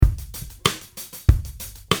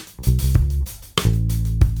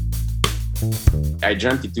I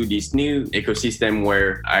jumped into this new ecosystem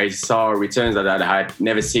where I saw returns that I had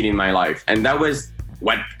never seen in my life. And that was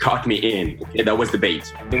what caught me in. Okay, that was the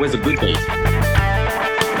bait. It was a good bait.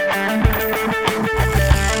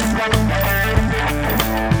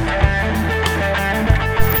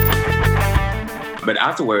 But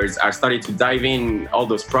afterwards, I started to dive in all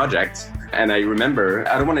those projects. And I remember,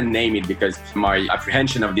 I don't want to name it because my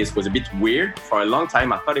apprehension of this was a bit weird. For a long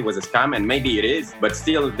time, I thought it was a scam, and maybe it is. But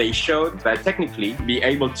still, they showed that technically be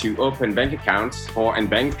able to open bank accounts for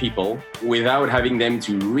unbanked people without having them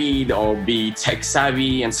to read or be tech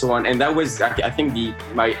savvy and so on. And that was, I think,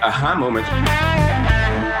 my aha moment.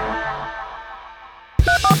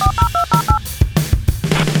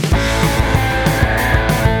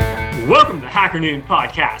 Welcome to the Hacker Noon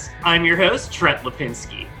Podcast. I'm your host, Trent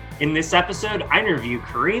Lipinski. In this episode, I interview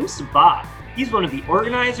Karim Sabah. He's one of the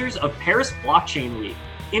organizers of Paris Blockchain Week.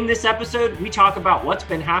 In this episode, we talk about what's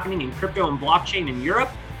been happening in crypto and blockchain in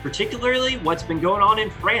Europe, particularly what's been going on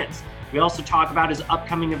in France. We also talk about his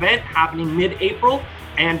upcoming event happening mid-April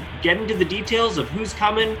and get into the details of who's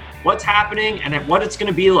coming, what's happening, and what it's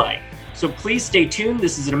going to be like. So please stay tuned.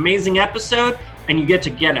 This is an amazing episode, and you get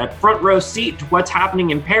to get a front row seat to what's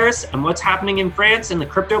happening in Paris and what's happening in France in the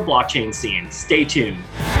crypto blockchain scene. Stay tuned.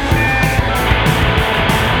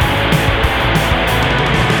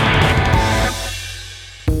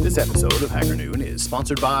 This episode of Hacker Noon is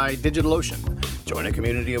sponsored by DigitalOcean. Join a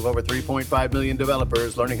community of over 3.5 million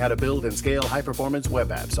developers learning how to build and scale high-performance web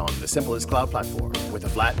apps on the simplest cloud platform. With a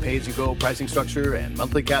flat pay-as-you-go pricing structure and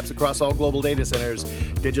monthly caps across all global data centers,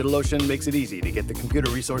 DigitalOcean makes it easy to get the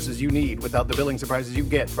computer resources you need without the billing surprises you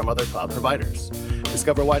get from other cloud providers.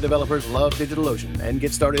 Discover why developers love DigitalOcean and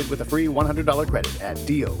get started with a free $100 credit at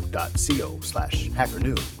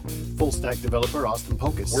do.co/hackernoon. Full-stack developer Austin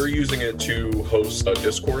Pocus. We're using it to host a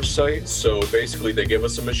discourse site. So basically they give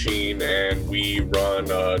us a machine and we run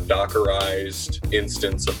a Dockerized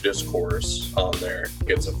instance of Discourse on there.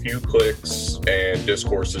 Gets a few clicks and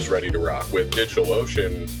Discourse is ready to rock. With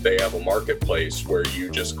DigitalOcean, they have a marketplace where you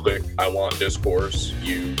just click, I want Discourse,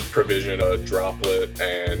 you provision a droplet,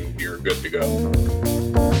 and you're good to go.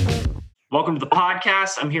 Welcome to the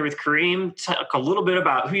podcast. I'm here with Karim. Talk a little bit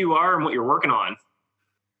about who you are and what you're working on.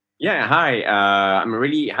 Yeah, hi. I'm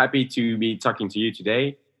really happy to be talking to you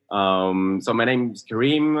today. So my name is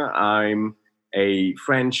Karim. I'm a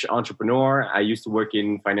French entrepreneur. I used to work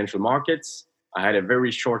in financial markets. I had a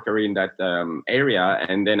very short career in that area,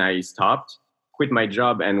 and then I stopped, quit my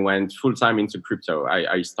job, and went full-time into crypto.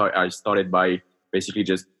 I started by basically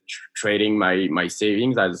just trading my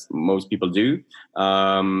savings, as most people do.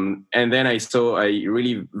 And then I saw a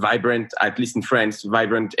really vibrant, at least in France,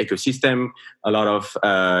 vibrant ecosystem, a lot of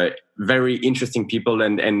very interesting people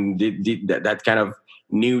and that kind of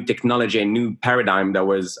new technology and new paradigm that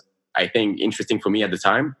was, I think, interesting for me at the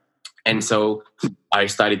time. And so I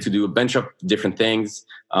started to do a bunch of different things.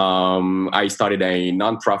 I started a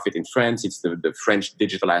nonprofit in France. It's the French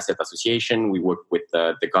Digital Asset Association. We work with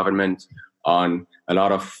the government on a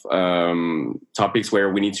lot of topics where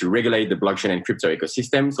we need to regulate the blockchain and crypto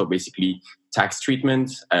ecosystem. So basically tax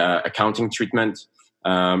treatment, accounting treatment,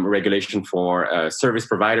 regulation for service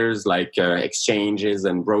providers like exchanges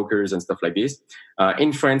and brokers and stuff like this.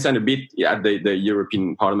 In France and a bit at the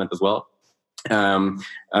European Parliament as well.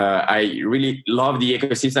 I really love the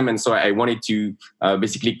ecosystem, and so I wanted to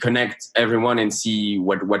basically connect everyone and see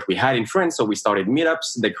what we had in France. So we started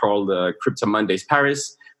meetups. They called Crypto Mondays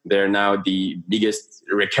Paris. They're now the biggest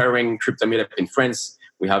recurring crypto meetup in France.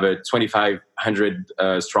 We have a 2,500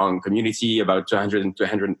 strong community, about 200 and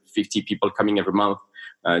 250 people coming every month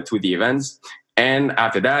to the events. And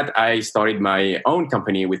after that, I started my own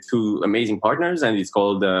company with two amazing partners, and it's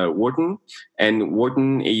called Wharton. And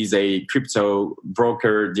Wharton is a crypto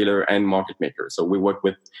broker, dealer, and market maker. So we work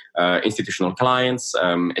with institutional clients,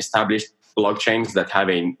 established blockchains that have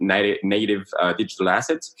a native digital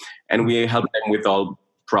assets, and we help them with all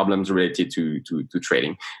problems related to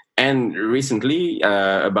trading. And recently,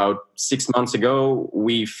 about 6 months ago,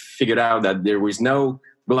 we figured out that there was no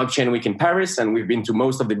blockchain week in Paris, and we've been to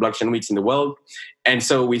most of the blockchain weeks in the world. And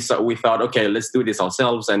so we thought, okay, let's do this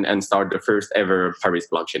ourselves and start the first ever Paris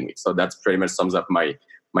blockchain week. So that's pretty much sums up my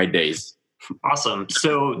days. Awesome.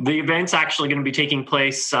 So the event's actually going to be taking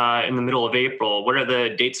place in the middle of April. What are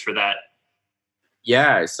the dates for that?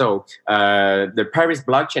 Yeah, so the Paris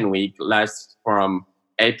blockchain week lasts from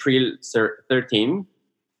April 13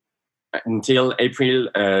 until April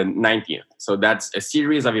 19th. So that's a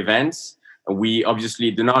series of events We obviously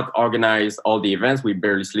do not organize all the events. We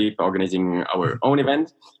barely sleep organizing our own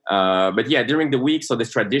event. But yeah, during the week, so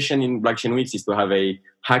this tradition in Blockchain Weeks is to have a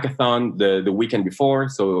hackathon the weekend before.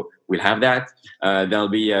 So we'll have that. There'll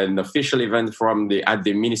be an official event at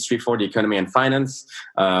the Ministry for the Economy and Finance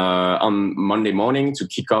on Monday morning to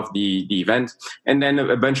kick off the event. And then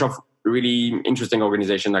a bunch of really interesting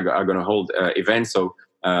organizations are going to hold events. So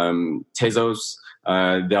Tezos,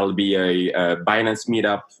 there'll be a Binance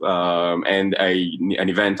meetup and an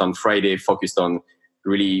event on Friday focused on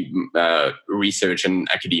really research and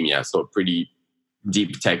academia. So pretty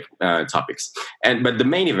deep tech topics. But the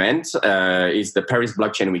main event is the Paris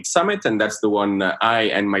Blockchain Week Summit, and that's the one I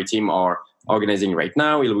and my team are organizing right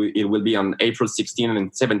now. It will be on April 16th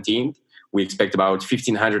and 17th. We expect about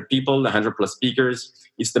 1,500 people, 100 plus speakers.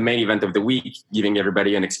 It's the main event of the week, giving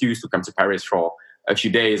everybody an excuse to come to Paris for a few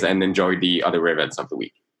days and enjoy the other events of the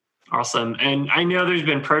week. Awesome. And I know there's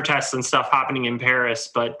been protests and stuff happening in Paris,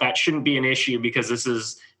 but that shouldn't be an issue because this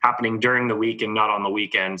is happening during the week and not on the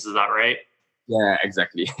weekends. Is that right? Yeah,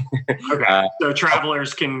 exactly. Okay. So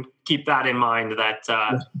travelers can keep that in mind that,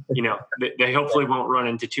 they hopefully won't run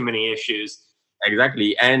into too many issues.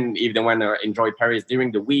 Exactly. And if they want to enjoy Paris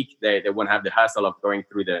during the week, they won't have the hassle of going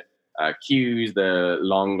through the queues, the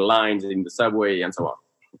long lines in the subway, and so on.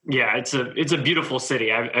 Yeah, it's a beautiful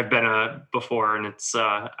city. I've been before, and it's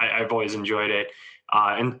I've always enjoyed it.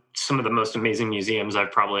 And some of the most amazing museums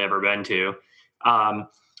I've probably ever been to.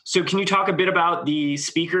 So can you talk a bit about the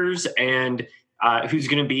speakers and who's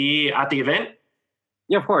going to be at the event?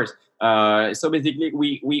 Yeah, of course. So basically,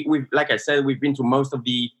 we like I said, we've been to most of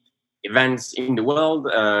the events in the world.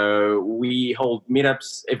 We hold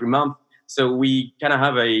meetups every month, so we kind of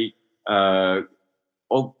have a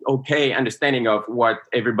okay understanding of what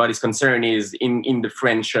everybody's concern is in the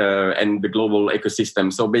French and the global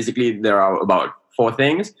ecosystem. So basically, there are about 4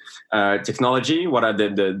 things. Technology, what are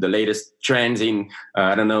the latest trends in,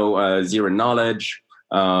 zero knowledge,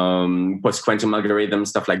 post-quantum algorithms,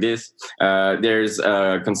 stuff like this. There's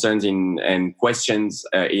concerns and questions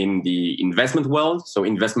in the investment world. So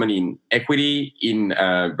investment in equity, in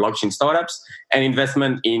blockchain startups, and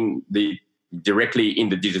investment directly in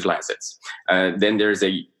the digital assets. Then there's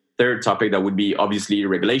a third topic that would be obviously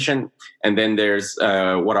regulation. And then there's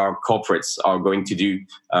what our corporates are going to do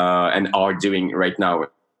and are doing right now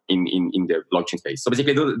in the blockchain space. So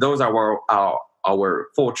basically those are our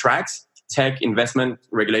 4 tracks: tech, investment,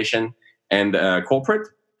 regulation, and corporate.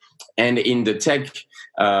 And in the tech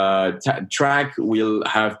track, we'll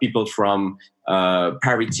have people from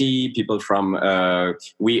Parity, people from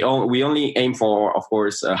we only aim for, of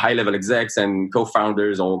course, high-level execs and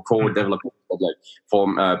co-founders or core developers, like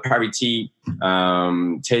from Parity,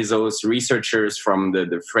 Tezos, researchers from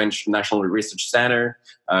the French National Research Center,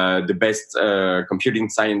 the best computer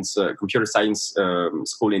science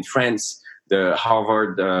school in France, the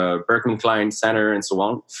Harvard Berkman Klein Center, and so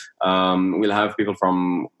on. We'll have people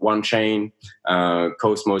from OneChain,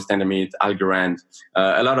 Cosmos, Tendermint, Algorand,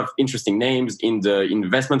 a lot of interesting names. In the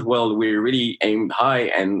investment world, we really aim high,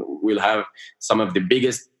 and we'll have some of the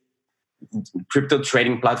biggest crypto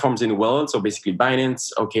trading platforms in the world. So basically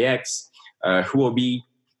Binance, OKX, Huobi,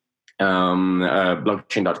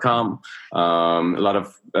 blockchain.com, a lot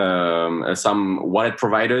of some wallet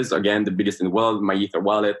providers, again, the biggest in the world, MyEther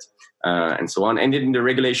wallet, and so on. And in the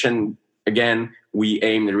regulation, again, we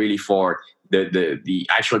aim really for the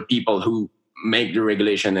actual people who make the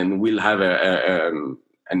regulation and will have an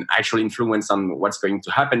actual influence on what's going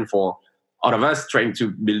to happen for all of us trying to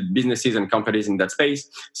build businesses and companies in that space.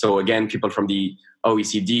 So again, people from the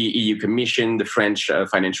OECD, EU Commission, the French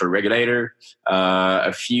financial regulator,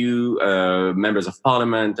 a few members of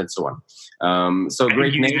parliament, and so on. So I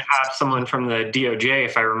great names. You have someone from the DOJ,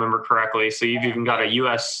 if I remember correctly. So you've even got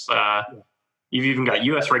US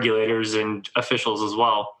regulators and officials as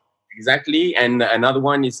well. Exactly, and another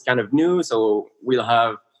one is kind of new. So we'll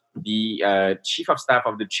have the chief of staff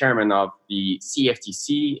of the chairman of the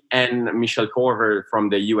CFTC and Michelle Corver from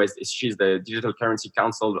the US. She's the Digital Currency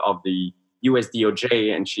Council of the US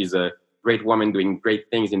DOJ, and she's a great woman doing great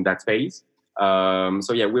things in that space.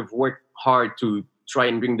 So yeah, we've worked hard to try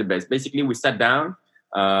and bring the best. Basically, we sat down,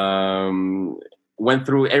 went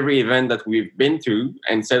through every event that we've been to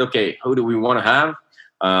and said, okay, who do we want to have?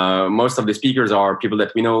 Most of the speakers are people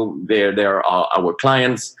that we know. They're our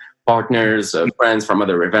clients, partners, friends from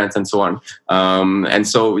other events, and so on.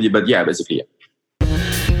 But yeah, basically. Yeah.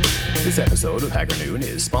 This episode of Hacker Noon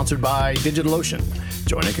is sponsored by DigitalOcean.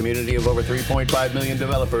 Join a community of over 3.5 million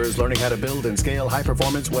developers learning how to build and scale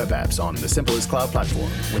high-performance web apps on the simplest cloud platform.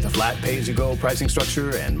 With a flat pay-as-you-go pricing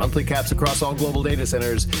structure and monthly caps across all global data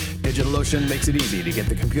centers, DigitalOcean makes it easy to get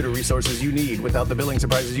the computer resources you need without the billing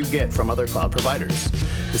surprises you get from other cloud providers.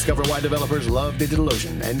 Discover why developers love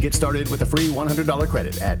DigitalOcean and get started with a free $100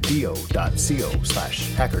 credit at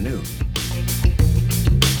do.co/hackernoon.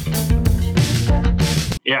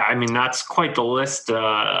 Yeah, I mean, that's quite the list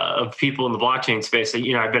of people in the blockchain space.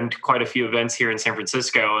 I've been to quite a few events here in San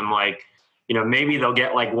Francisco, and maybe they'll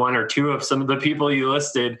get like one or two of some of the people you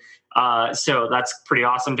listed. So that's pretty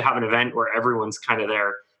awesome to have an event where everyone's kind of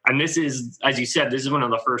there. And this is, as you said, this is one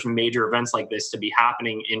of the first major events like this to be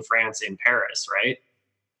happening in France, in Paris, right?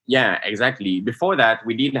 Yeah, exactly. Before that,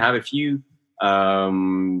 we did have a few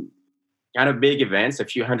kind of big events, a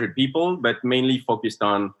few hundred people, but mainly focused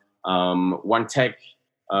on one tech,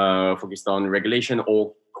 focused on regulation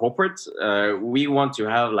or corporate. We want to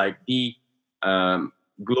have like the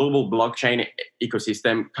global blockchain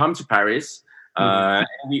ecosystem come to Paris.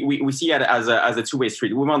 We see it as a two-way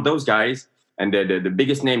street. We want those guys and the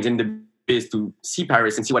biggest names in the biz to see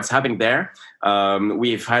Paris and see what's happening there.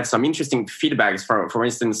 We've had some interesting feedbacks. For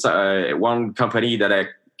instance, one company that I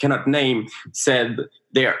cannot name said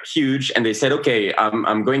they're huge, and they said, okay,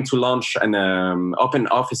 I'm going to launch an open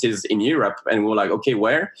offices in Europe. And we're like, okay,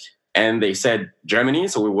 where? And they said Germany.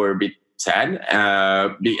 So we were a bit sad.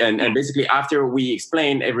 And basically after we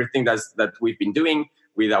explained everything that we've been doing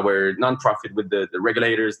with our nonprofit, with the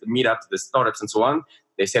regulators, the meetups, the startups and so on,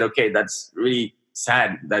 they said, okay, that's really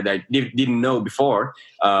sad that I didn't know before,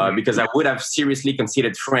 because I would have seriously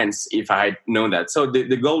considered France if I had known that. So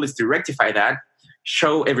the goal is to rectify that,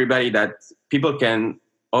 show everybody that people can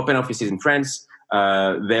open offices in France.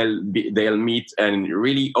 They'll meet a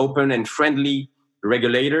really open and friendly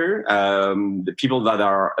regulator. The people that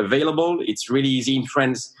are available. It's really easy in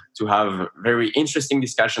France to have very interesting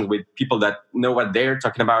discussions with people that know what they're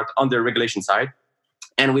talking about on the regulation side.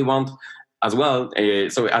 And we want as well.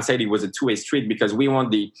 So I said it was a two-way street because we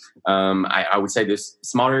want I would say the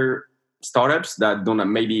smaller startups that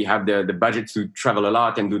don't maybe have the budget to travel a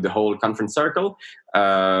lot and do the whole conference circle,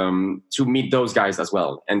 to meet those guys as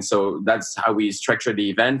well. And so that's how we structure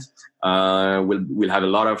the event. We'll have a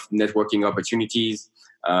lot of networking opportunities.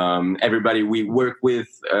 Everybody we work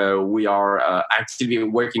with, we are actively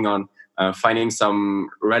working on finding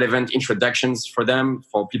some relevant introductions for them,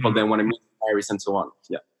 for people that want to meet Paris and so on.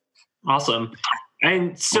 Yeah. Awesome.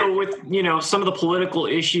 And so with, some of the political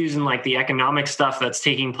issues and like the economic stuff that's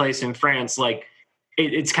taking place in France, like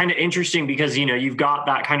it's kind of interesting because, you've got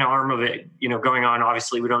that kind of arm of it, going on.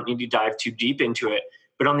 Obviously, we don't need to dive too deep into it.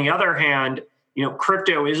 But on the other hand,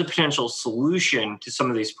 crypto is a potential solution to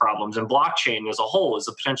some of these problems, and blockchain as a whole is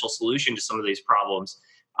a potential solution to some of these problems.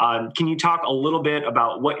 Can you talk a little bit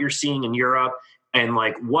about what you're seeing in Europe and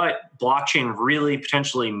like what blockchain really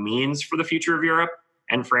potentially means for the future of Europe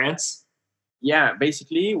and France? Yeah,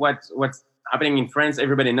 basically what's happening in France,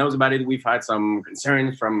 everybody knows about it. We've had some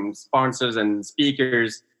concerns from sponsors and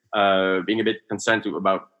speakers being a bit concerned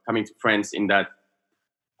about coming to France in that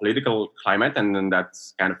political climate, and then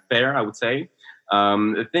that's kind of fair, I would say.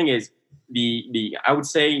 The thing is, I would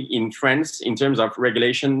say in France, in terms of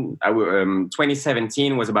regulation,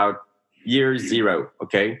 2017 was about year zero,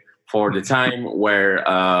 okay, for the time where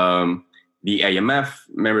the AMF,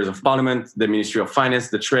 members of parliament, the Ministry of Finance,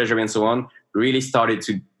 the Treasury, and so on, really started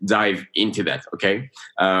to dive into that, okay?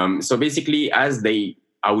 So basically, as they,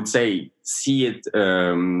 I would say, see it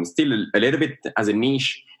still a little bit as a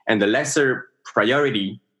niche and a lesser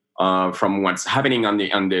priority from what's happening on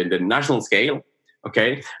the national scale,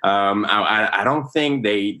 okay? I don't think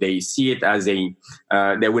they see it as they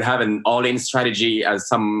would have an all-in strategy as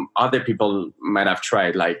some other people might have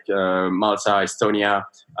tried, like Malta, Estonia,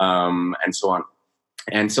 and so on.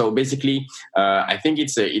 And so basically, I think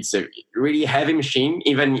it's a really heavy machine.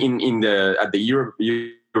 Even at the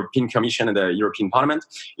European Commission and the European Parliament,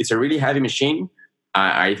 it's a really heavy machine.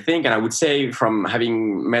 I think, and I would say from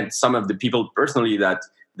having met some of the people personally, that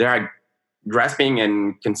they are grasping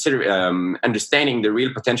and understanding the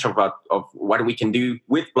real potential of what we can do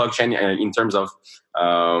with blockchain in terms of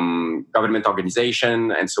government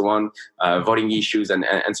organization and so on, voting issues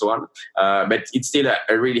and so on. But it's still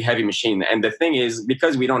a really heavy machine. And the thing is,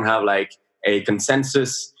 because we don't have like a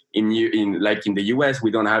consensus in the US, we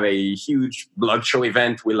don't have a huge block show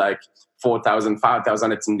event with like 4,000,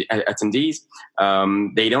 5,000 attendees.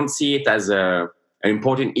 They don't see it as an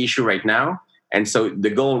important issue right now. And so the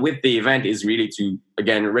goal with the event is really to,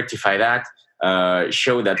 again, rectify that,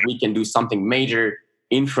 show that we can do something major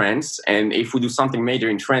in France. And if we do something major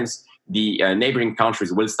in France, the neighboring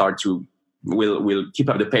countries will start to will keep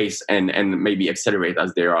up the pace and maybe accelerate,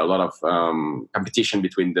 as there are a lot of competition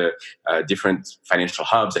between the different financial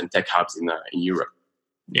hubs and tech hubs in Europe.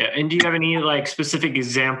 Yeah, and do you have any like specific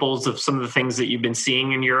examples of some of the things that you've been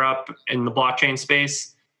seeing in Europe in the blockchain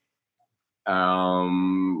space?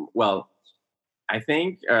 Well, I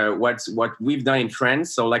think what we've done in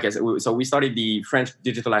France. So, like I said, so we started the French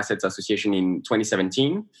Digital Assets Association in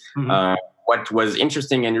 2017. Mm-hmm. What was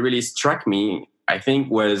interesting and really struck me, I think,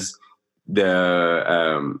 was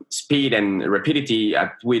the speed and rapidity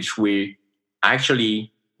at which we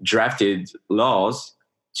actually drafted laws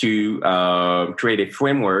to create a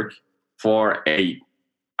framework for I'll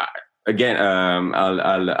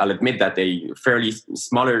admit that a fairly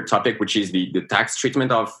smaller topic, which is the tax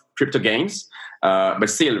treatment of crypto games, but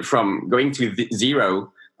still from going to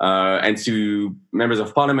zero and to members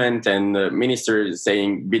of parliament and ministers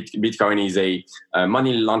saying Bitcoin is a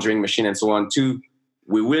money laundering machine and so on, to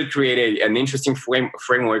we will create an interesting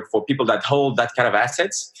framework for people that hold that kind of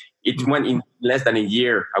assets. It went in less than a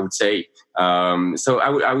year, I would say. So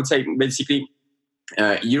I would say basically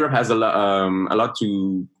Europe has a lot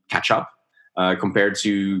to catch up compared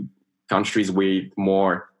to countries with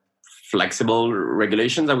more flexible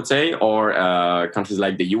regulations, I would say, or countries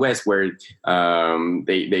like the US, where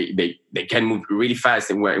they can move really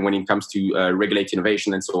fast when it comes to regulate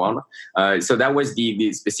innovation and so on. So that was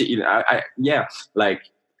the specific.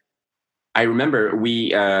 I remember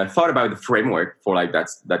we thought about the framework for like that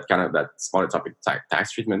smaller topic,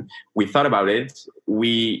 tax treatment. We thought about it.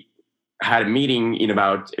 We had a meeting in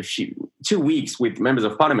about 2 weeks with members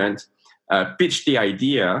of parliament, pitched the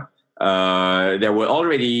idea. They were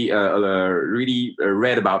already really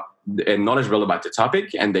read about and knowledgeable about the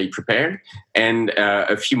topic, and they prepared. And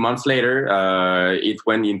a few months later, it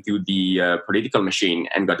went into the political machine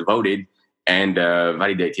and got voted and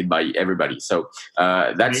validated by everybody. So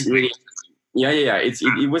that's really,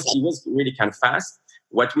 it was really kind of fast.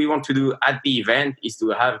 What we want to do at the event is to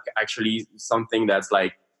have actually something that's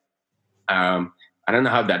like, I don't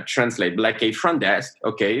know how that translates, but like a front desk,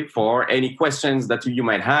 okay, for any questions that you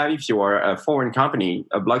might have. If you are a foreign company,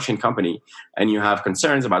 a blockchain company, and you have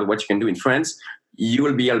concerns about what you can do in France, you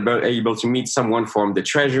will be able to meet someone from the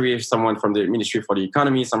Treasury, someone from the Ministry for the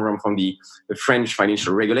Economy, someone from the French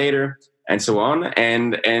financial regulator, and so on.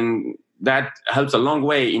 And that helps a long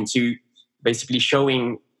way into basically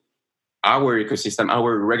showing our ecosystem,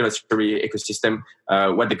 our regulatory ecosystem,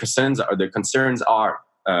 what the concerns are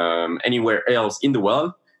anywhere else in the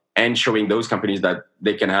world, and showing those companies that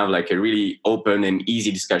they can have like a really open and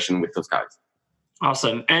easy discussion with those guys.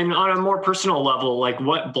 Awesome. And on a more personal level, like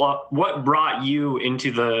what brought you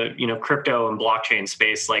into the crypto and blockchain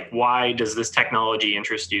space? Like, why does this technology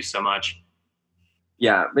interest you so much?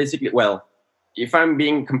 Yeah, basically, well, if I'm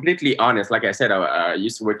being completely honest, like I said, I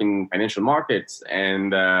used to work in financial markets,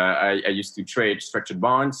 and I used to trade structured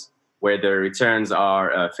bonds, where the returns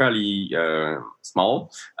are fairly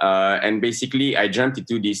small. And basically, I jumped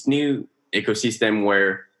into this new ecosystem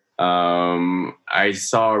where I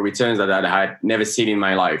saw returns that I had never seen in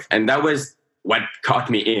my life. And that was what caught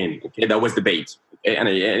me in. Okay? That was the bait. Okay? And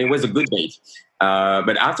it was a good bait.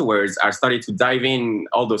 But afterwards, I started to dive in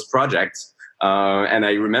all those projects. And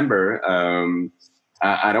I remember...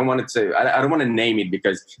 I don't want to name it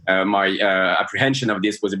because my apprehension of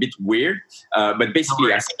this was a bit weird. But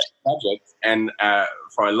basically, I saw that project, and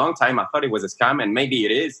for a long time, I thought it was a scam, and maybe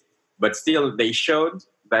it is. But still, they showed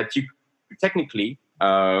that you could technically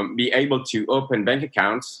be able to open bank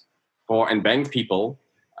accounts and bank people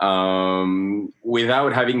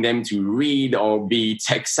without having them to read or be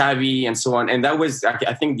tech savvy and so on. And that was,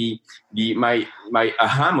 I think, my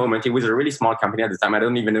aha moment. It was a really small company at the time. I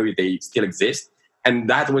don't even know if they still exist. And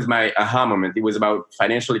that was my aha moment. It was about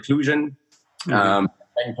financial inclusion, bank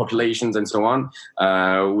populations, and so on.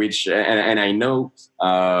 Which I know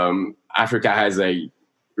Africa has a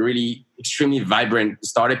really extremely vibrant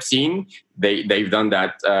startup scene. They've done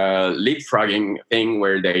that leapfrogging thing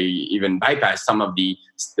where they even bypassed some of the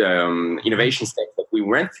innovation steps that we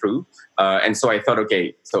went through. And so I thought,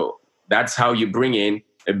 okay, so that's how you bring in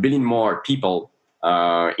 1 billion more people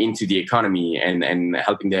into the economy and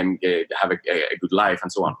helping them have a good life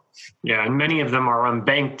and so on. Yeah, and many of them are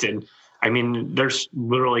unbanked. And I mean, there's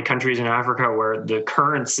literally countries in Africa where the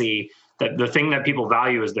currency, that the thing that people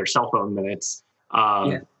value is their cell phone minutes.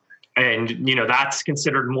 And, that's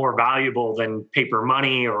considered more valuable than paper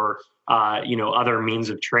money or, other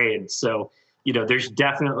means of trade. So, there's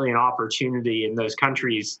definitely an opportunity in those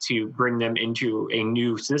countries to bring them into a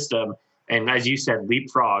new system. And as you said,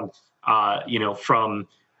 leapfrog, from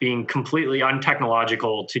being completely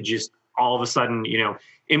untechnological to just all of a sudden,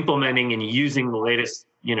 implementing and using the latest,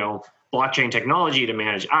 blockchain technology to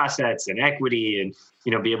manage assets and equity and,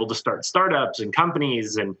 be able to start startups and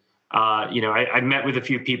companies. And, I met with a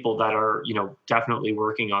few people that are, definitely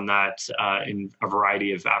working on that in a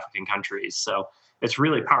variety of African countries. So it's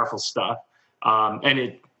really powerful stuff. And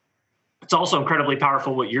it's also incredibly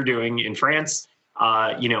powerful what you're doing in France,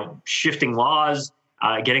 shifting laws,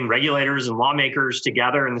 getting regulators and lawmakers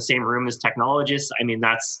together in the same room as technologists. I mean,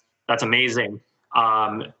 that's amazing.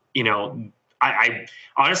 I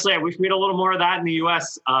honestly, I wish we had a little more of that in the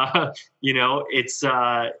U.S. It's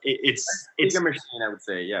bigger machine, I would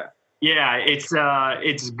say. Yeah. Yeah,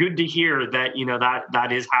 it's good to hear that,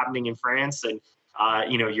 that is happening in France, and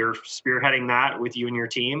you're spearheading that with you and your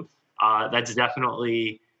team. That's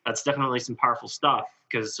definitely some powerful stuff,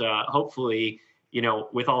 because hopefully,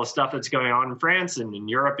 with all the stuff that's going on in France and in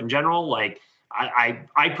Europe in general, like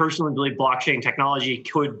I personally believe blockchain technology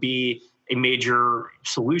could be a major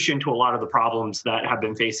solution to a lot of the problems that have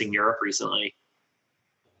been facing Europe recently.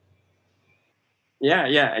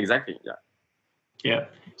 Yeah, exactly. Yeah.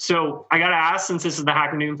 So I got to ask, since this is the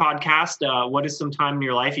Hacker Noon podcast, what is some time in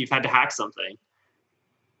your life you've had to hack something?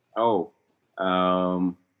 I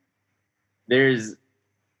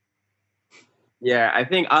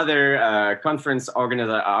think other conference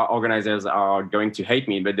organizers are going to hate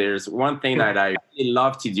me, but there's one thing that I really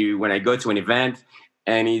love to do when I go to an event,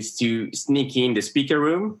 and it's to sneak in the speaker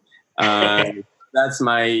room. That's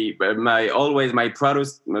my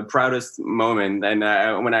proudest moment. And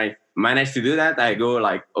when I manage to do that, I go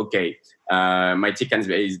like, okay, my ticket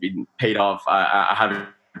has been paid off. I have a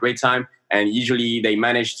great time. And usually they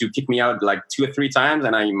manage to kick me out like 2 or 3 times.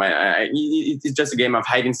 And it's just a game of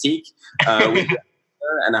hide and seek. And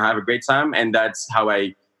I have a great time. And that's how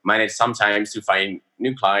I manage sometimes to find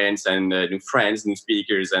new clients and new friends, new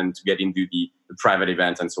speakers, and to get into the private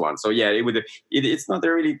events and so on. So yeah, it's not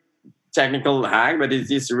a really technical hack, but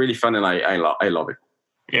it's really fun, and I love it.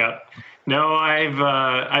 Yeah. No,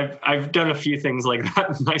 I've done a few things like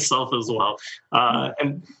that myself as well.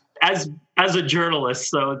 And as a journalist,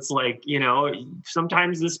 so it's like,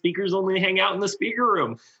 sometimes the speakers only hang out in the speaker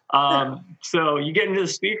room. So you get into the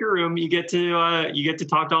speaker room, you get to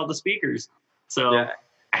talk to all the speakers. So yeah.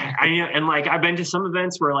 I've been to some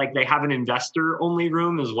events where like they have an investor only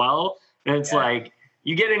room as well. And it's like,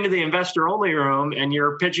 you get into the investor only room and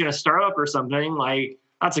you're pitching a startup or something, like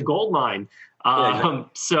that's a gold mine. Exactly.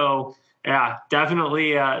 So yeah,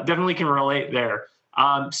 definitely can relate there.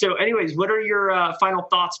 So anyways, what are your final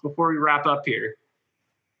thoughts before we wrap up here?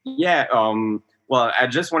 Yeah. Well, I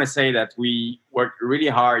just want to say that we worked really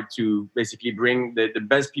hard to basically bring the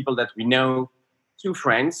best people that we know to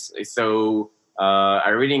France. So I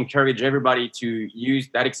really encourage everybody to use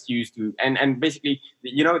that excuse to, and basically,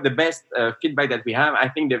 the best feedback that we have, I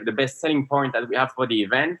think the best selling point that we have for the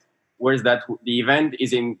event was that the event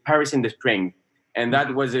is in Paris in the spring. And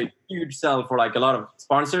that was a huge sell for like a lot of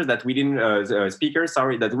sponsors that we didn't,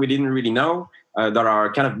 that we didn't really know, that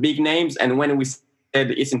are kind of big names. And when we said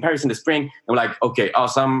it's in Paris in the spring, I'm like, okay,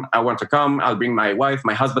 awesome. I want to come. I'll bring my wife,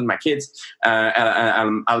 my husband, my kids,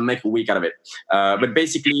 and I'll make a week out of it. But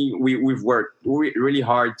basically, we've worked really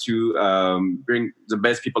hard to bring the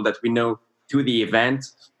best people that we know to the event.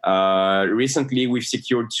 Recently, we've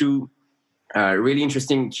secured 2 really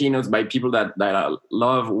interesting keynotes by people that I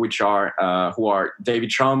love, who are David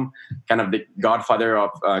Chaum, kind of the godfather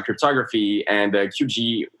of cryptography, and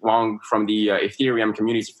QG Wang from the Ethereum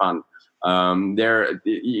Community Fund.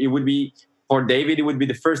 It would be, for David, it would be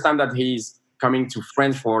the first time that he's coming to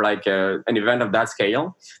France for like an event of that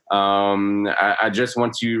scale. I just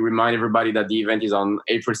want to remind everybody that the event is on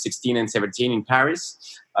April 16 and 17 in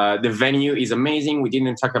Paris. The venue is amazing. We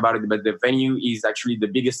didn't talk about it, but the venue is actually the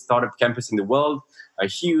biggest startup campus in the world. A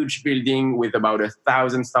huge building with about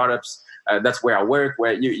 1,000 startups. That's where I work,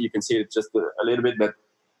 where you can see it just a little bit, but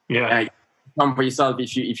yeah. Come for yourself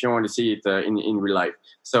if you want to see it in real life.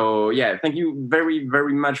 So yeah, thank you very,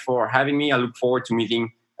 very much for having me. I look forward to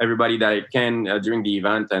meeting everybody that I can during the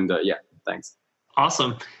event, and thanks.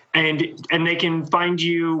 Awesome. And they can find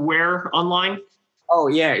you where online? Oh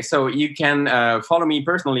yeah, so you can follow me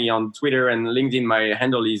personally on Twitter and LinkedIn. My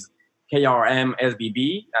handle is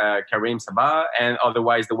KRMSBB, Karim Sabah, and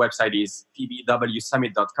otherwise the website is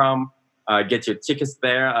pbwsummit.com. Get your tickets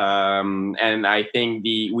there, and I think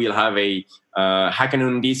we'll have a Hacker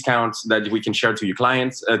Noon discount that we can share to your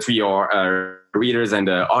clients, to your readers and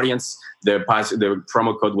audience. The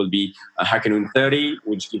promo code will be Hacker Noon 30,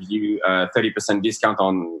 which gives you 30% discount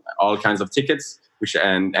on all kinds of tickets.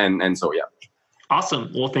 And so yeah.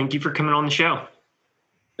 Awesome. Well, thank you for coming on the show.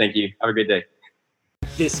 Thank you. Have a great day.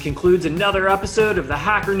 This concludes another episode of the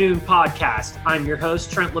Hacker Noon podcast. I'm your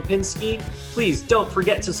host, Trent Lipinski. Please don't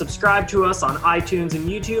forget to subscribe to us on iTunes and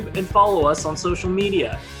YouTube and follow us on social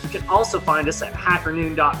media. You can also find us at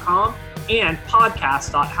hackernoon.com and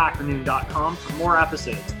podcast.hackernoon.com for more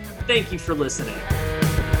episodes. Thank you for listening.